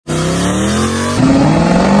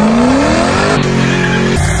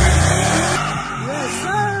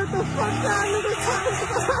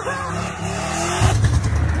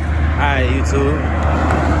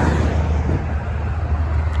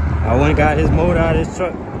got his motor out of his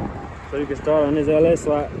truck so he can start on his LS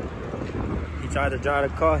swap. He tried to drive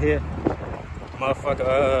the car here.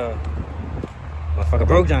 Motherfucker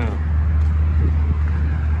broke down.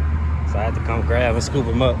 So I had to come grab and scoop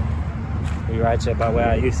him up. We right here by where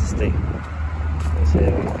I used to stay. So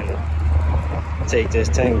we're gonna take this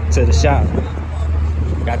thing to the shop.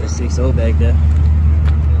 Got the 6.0 back there.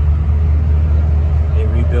 They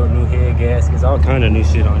rebuilt new head gaskets, all kind of new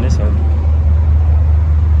shit on this one.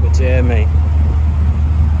 But yeah, man.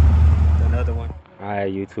 Another one.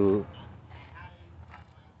 Alright, YouTube.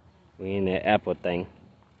 We in that apple thing.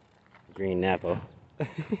 Green apple. And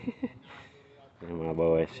my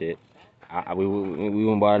boy, shit. We went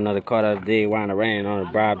and bought another car the other day, while in the rain on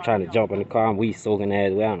the bribe, trying to jump in the car, and we soaking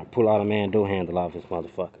ass. We to pull all the man door handle off this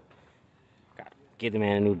motherfucker. Gotta get the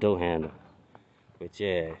man a new door handle. But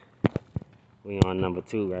yeah, we on number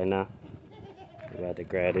 2 right now. We about to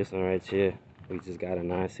grab this one right here. We just got a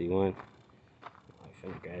 9C1. I'm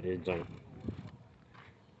finna grab this joint.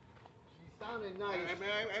 She sounded nice. Hey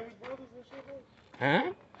man, ain't we brothers and shit, bro? Huh?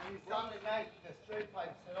 And he sounded nice, the straight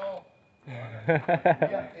pipes and all.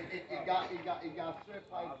 Yeah, it got straight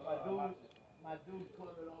pipes. My dude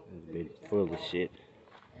pulled it off. This bitch full of shit.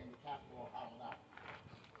 And the cap will haul out.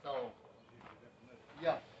 So,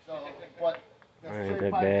 yeah, so what? I ain't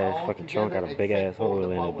that bad. Fucking trunk got a big ass hole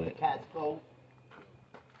in it, but.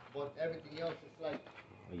 But everything else is like.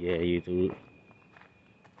 Yeah, YouTube.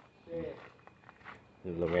 This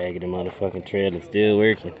little raggedy motherfucking trailer still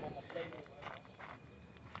working.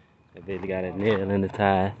 That bitch got a nail in the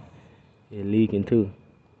tire. It's leaking too.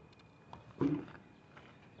 Yes,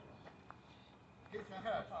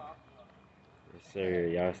 sir.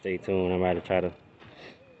 Y'all stay tuned. I'm about to try to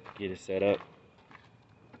get it set up.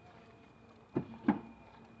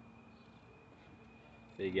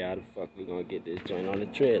 Figure out how the fuck we gonna get this joint on the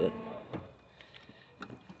trailer.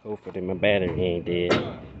 Hopefully my battery ain't dead.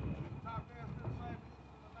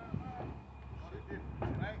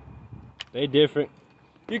 They different.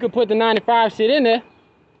 You can put the 95 shit in there.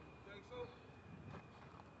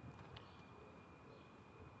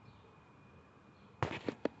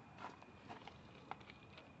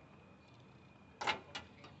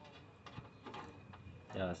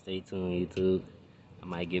 Y'all stay tuned, YouTube. I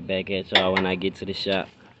might get back at y'all when I get to the shop.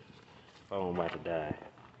 Phone about to die.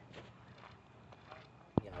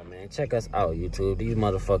 Y'all, man, check us out, YouTube. These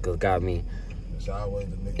motherfuckers got me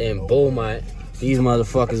in Beaumont. These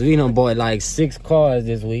motherfuckers, we done bought like 6 cars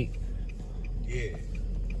this week. Yeah.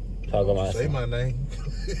 Talk about say my name.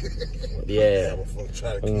 Yeah.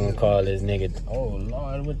 We gonna call this nigga. Oh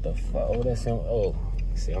Lord, what the fuck? Oh, that's him. Oh,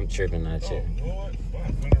 see, I'm tripping that shit.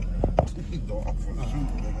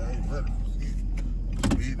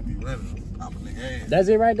 That's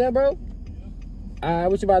it right there, bro? Alright,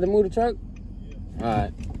 what you about to move the truck?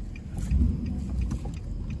 Alright.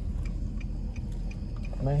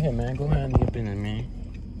 Man, here, man, go ahead and get business, man.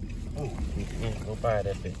 Oh, yeah, go buy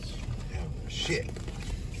that bitch. Yeah, shit.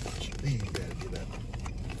 Steve gotta get up.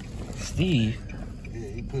 Steve? Yeah,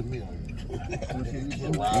 he put me on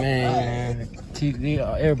YouTube. Man,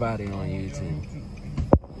 everybody on YouTube.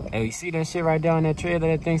 Hey, you see that shit right down that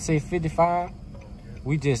trailer? That thing say 55?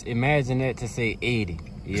 We just imagine that to say 80.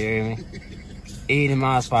 You hear me? 80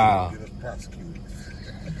 miles per hour.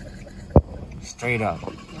 Straight up.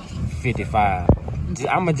 55.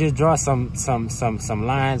 I'ma just draw some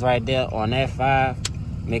lines right there on that 5.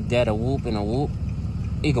 Make that a whoop and a whoop.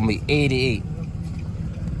 It gonna be 88.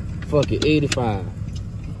 Fuck it, 85.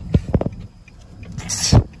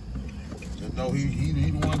 No, he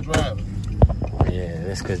the one driving. Yeah,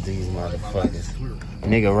 that's cause these motherfuckers.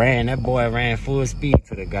 Nigga ran, that boy ran full speed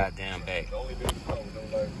to the goddamn back.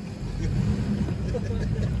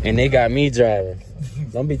 And they got me driving.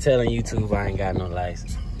 Don't be telling YouTube I ain't got no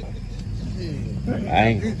license. I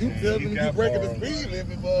ain't. You breaking the speed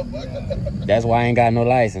limit, motherfucker. That's why I ain't got no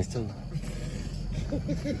license too.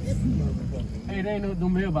 Hey, there ain't no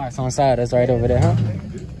mailbox on the side. That's right over there, huh?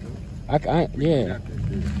 Yeah.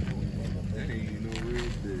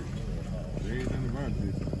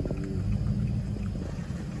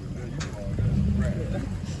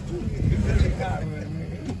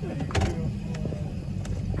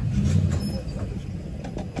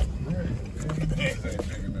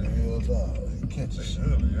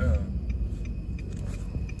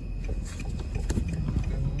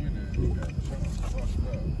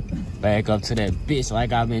 Back up to that bitch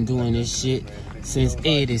like I've been doing this shit since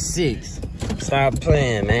 86. Stop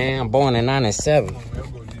playing, man. I'm born in 97.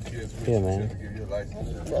 Yeah, man. Man,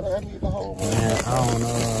 I don't know.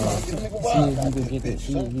 See if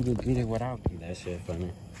you can get it without me. That shit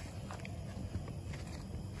funny.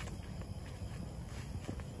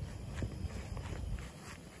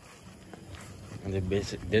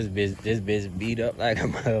 This bitch beat up like a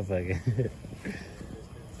motherfucker.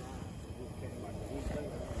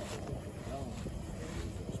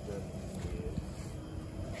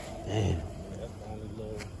 Damn.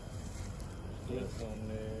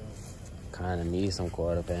 Kinda need some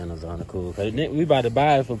quarter panels on the cool. Cause we about to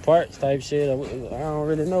buy it for parts type shit. I don't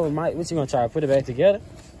really know. Mike, what you gonna try to put it back together?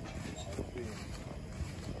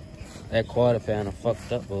 That quarter panel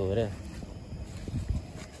fucked up over there.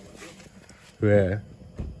 Yeah.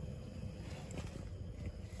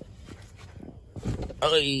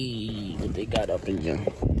 Hey, what they got up in here?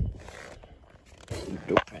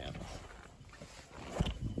 Dope panel.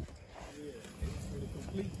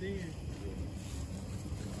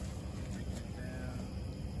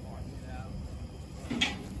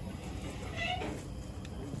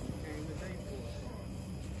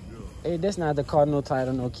 Hey, that's not the car, no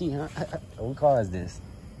title, no key, huh? What car is this?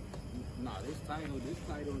 Nah, this title and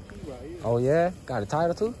key right here. Oh, yeah? Got a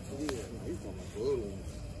title, too? Yeah, he's talking about good one.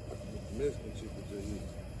 Mexican chick with your heat.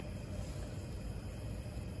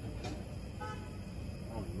 I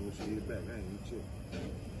don't know if she is back. I ain't even check.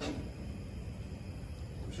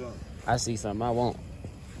 What's up? I see something I want.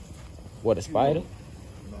 What, a spider?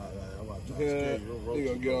 Nah, I'm about to you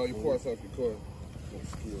gonna get all your parts off your car.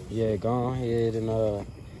 Yeah, go ahead and,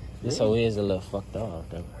 this whole is a little fucked off,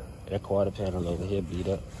 though. That quarter panel over here beat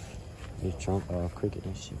up. His trunk all crooked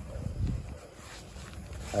and shit.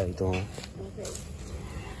 How you doing? Okay.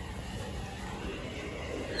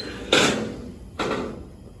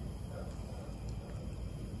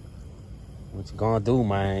 What you gonna do,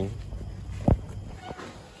 man?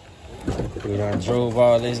 We done drove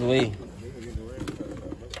all this way.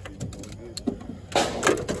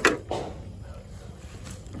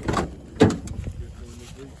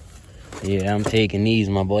 Yeah, I'm taking these,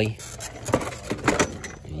 my boy.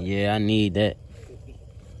 Yeah, I need that.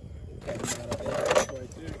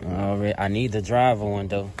 Alright, I need the driver one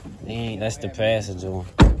though. That's the passenger one.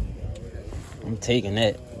 I'm taking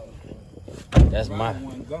that. That's my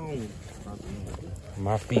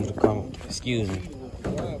feet will come. Excuse me.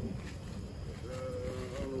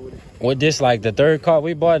 What this like the third car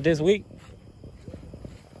we bought this week?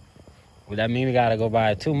 Would that mean we gotta go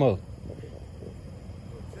buy 2 more?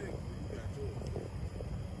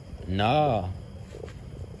 Nah,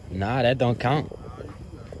 that don't count.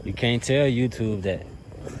 You can't tell YouTube that.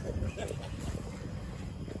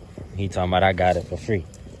 He talking about I got it for free.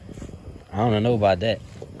 I don't know about that.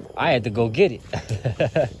 I had to go get it.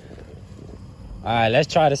 All right, let's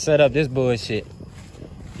try to set up this bullshit.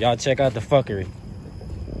 Y'all check out the fuckery.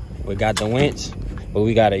 We got the winch, but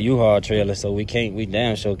we got a U-Haul trailer, so we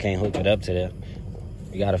damn sure can't hook it up to there.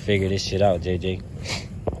 We gotta figure this shit out, JJ.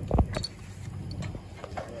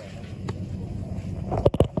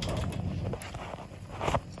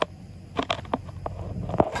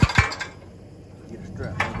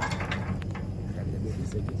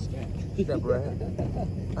 Strap right here.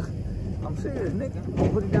 I'm serious,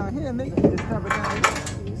 nigga. Put it down here, nigga. Just strap it down here.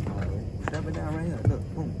 Strap it down right here. Look,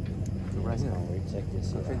 boom. Right here. Check this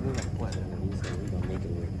shit out. Check this out. What? We gonna make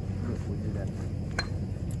it work. Look, we do that.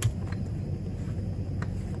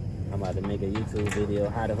 I'm about to make a YouTube video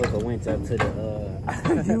how to hook a winch up to the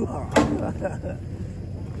You are.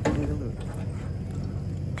 Nigga, look.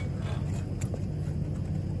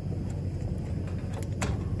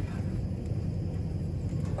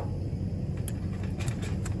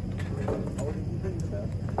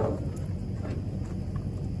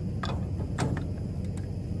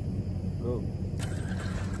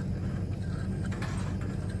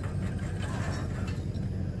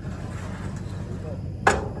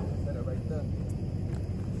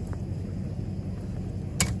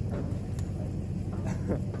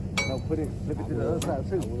 No, flip it to the other side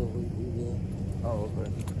too. We will. Oh, okay.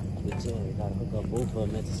 Good job. We gotta hook up both of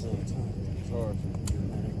them at the same time. Charge.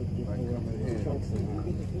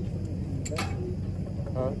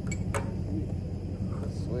 Huh?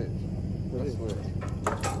 Switch. Let's switch.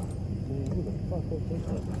 Man, who the fuck hooked this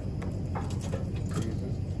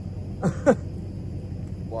Jesus.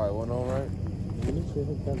 Why, it went on right? up? Man, this shit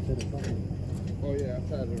hooked up to the phone. Oh yeah, I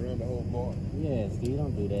tried to run the whole bar. Yeah, Steve,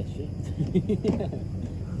 don't do that shit.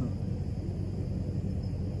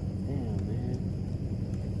 Damn, man.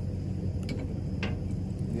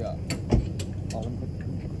 Yeah. All them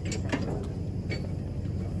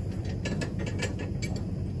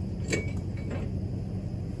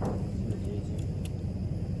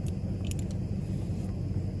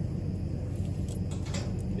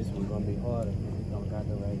This one's gonna be harder because we don't got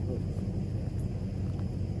the right hook.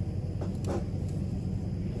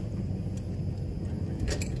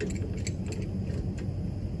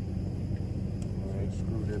 Alright,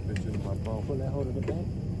 screw that that bitch into my bone. Pull that hole to the back.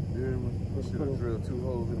 Yeah, man. Should have drilled 2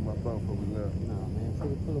 holes into my bone before we left. No, man.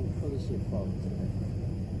 Pull the shit forward to the back.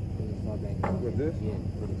 Pull it far back. With this? Yeah,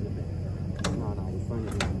 pull it to the back. No, in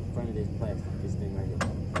front of this plastic. This thing right here.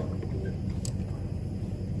 Yeah.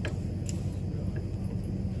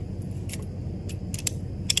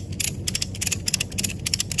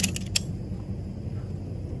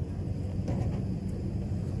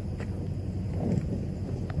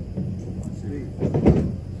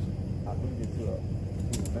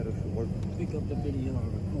 Pick up the video and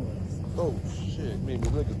record us. Oh shit, made me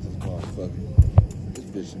look at this motherfucker. This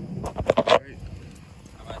bitch. I'm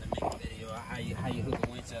about to make a video of how you hook a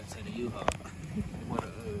winch up to the U-Haul.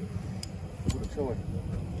 With a choice.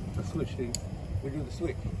 A switch, Steve. We do the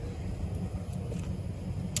switch.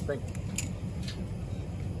 Thank you.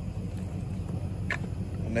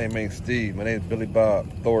 My name ain't Steve. My name's Billy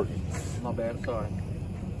Bob Thornton. My bad, I'm sorry.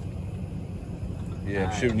 Yeah,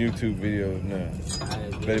 I'm shooting YouTube videos now.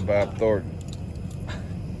 Billy Bob Thornton.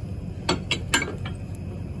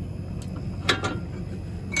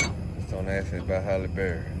 Just don't ask me about Halle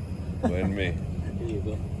Berry. Wasn't me. Here you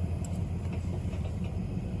go.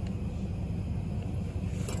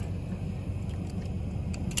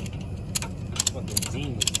 Fucking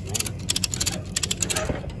genius, man.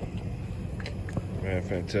 Man, I'm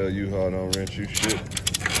finna tell you how I don't rent you shit.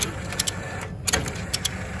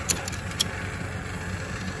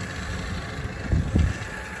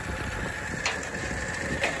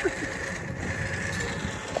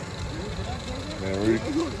 Man,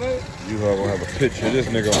 you gonna have a picture of this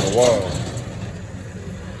nigga on the wall.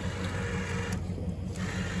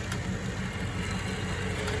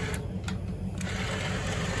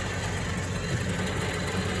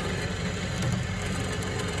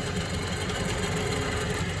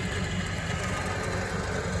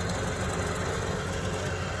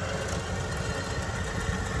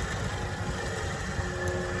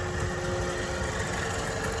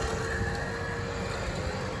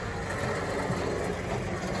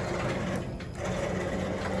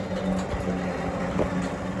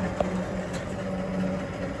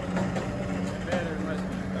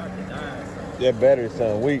 That battery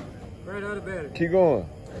sound weak. Right out of battery. Keep going.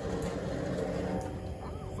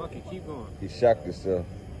 Fuck it, keep going. He shocked himself.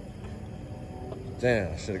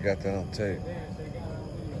 Damn, I should have got that on tape.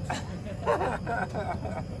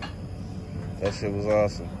 That shit was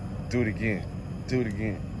awesome. Do it again. Do it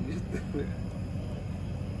again.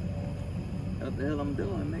 What the hell I'm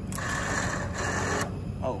doing, nigga?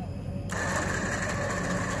 Oh.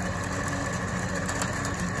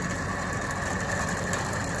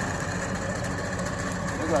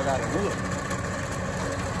 I gotta do it.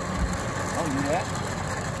 Oh, yeah.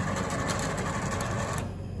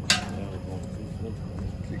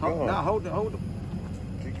 Keep going. Now hold it.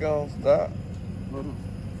 Keep going. Stop.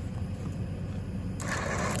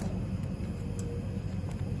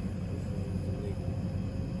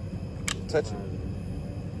 Touch it.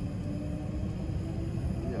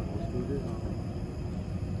 Yeah, let's do this.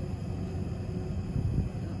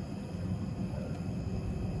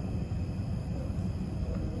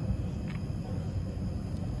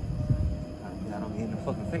 I don't get in the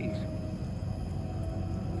fucking face.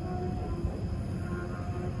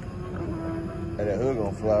 Hey, that hood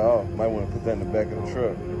gonna fly off. Might want to put that in the back of the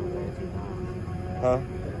truck. Huh?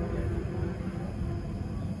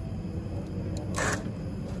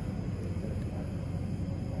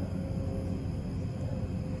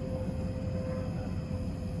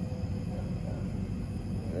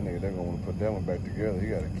 That nigga, they gonna want to put that one back together. He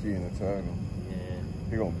got a key in the tire. Yeah.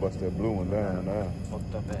 He gonna bust that blue one down now.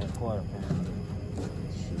 Fucked up ass quarter pound.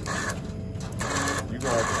 You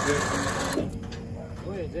gonna have to sit. Go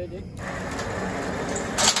ahead, JJ.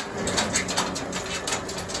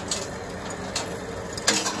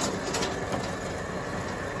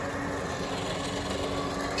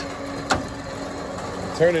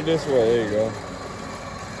 Turn it this way. There you go.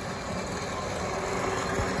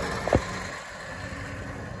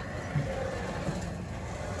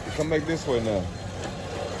 Come back this way now.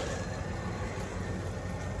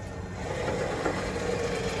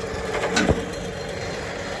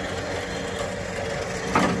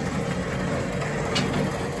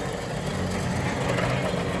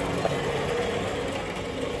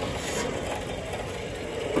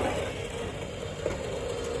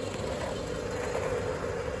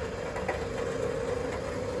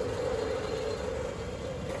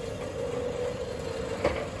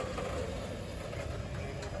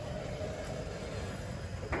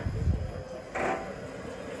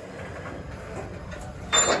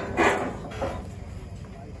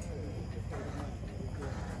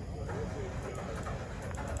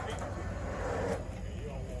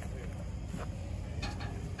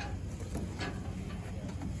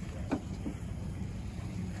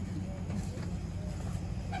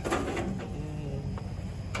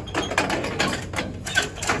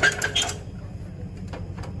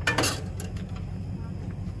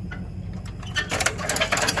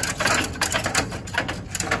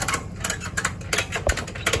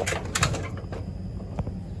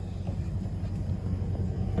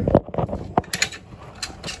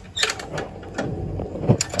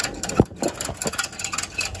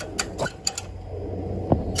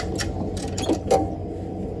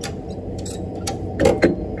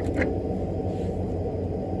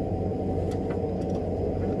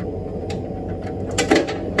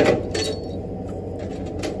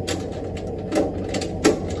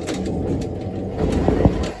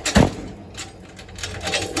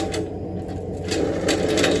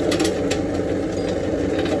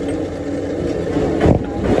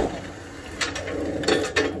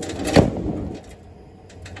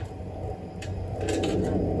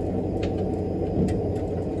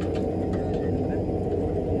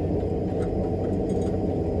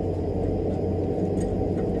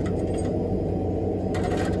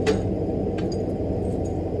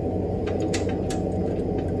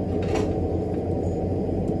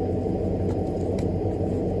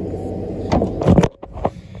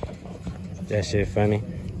 That shit funny.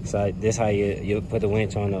 So this how you put the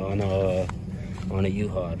winch on the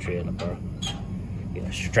U-Haul trailer, bro.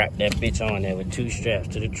 You strap that bitch on there with 2 straps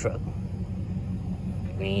to the truck.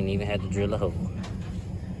 We ain't even had to drill a hole.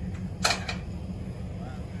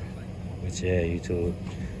 But yeah, YouTube,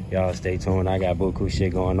 y'all stay tuned. I got buku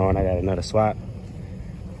shit going on. I got another swap.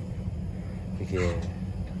 Yeah,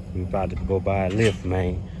 we about to go buy a lift,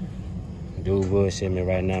 man. Dude bullshit me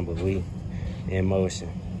right now, but we in motion.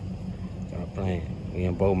 Start playing. We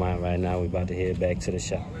in Beaumont right now. We about to head back to the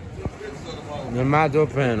shop. The my door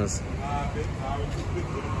panels.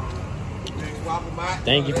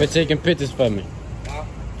 Thank you for taking pictures for me.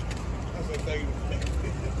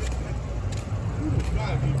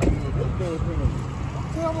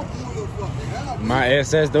 My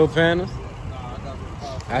SS door panels.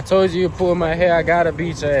 I told you pull my hair. I gotta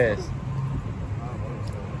beat your ass.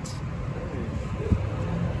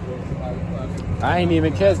 I ain't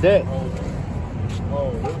even catch that.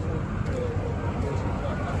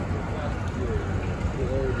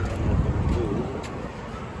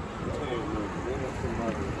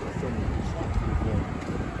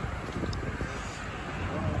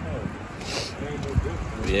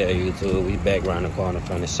 Yeah, YouTube, we back around the corner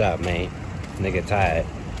from the shop, man. Nigga tired.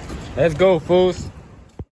 Let's go, fools.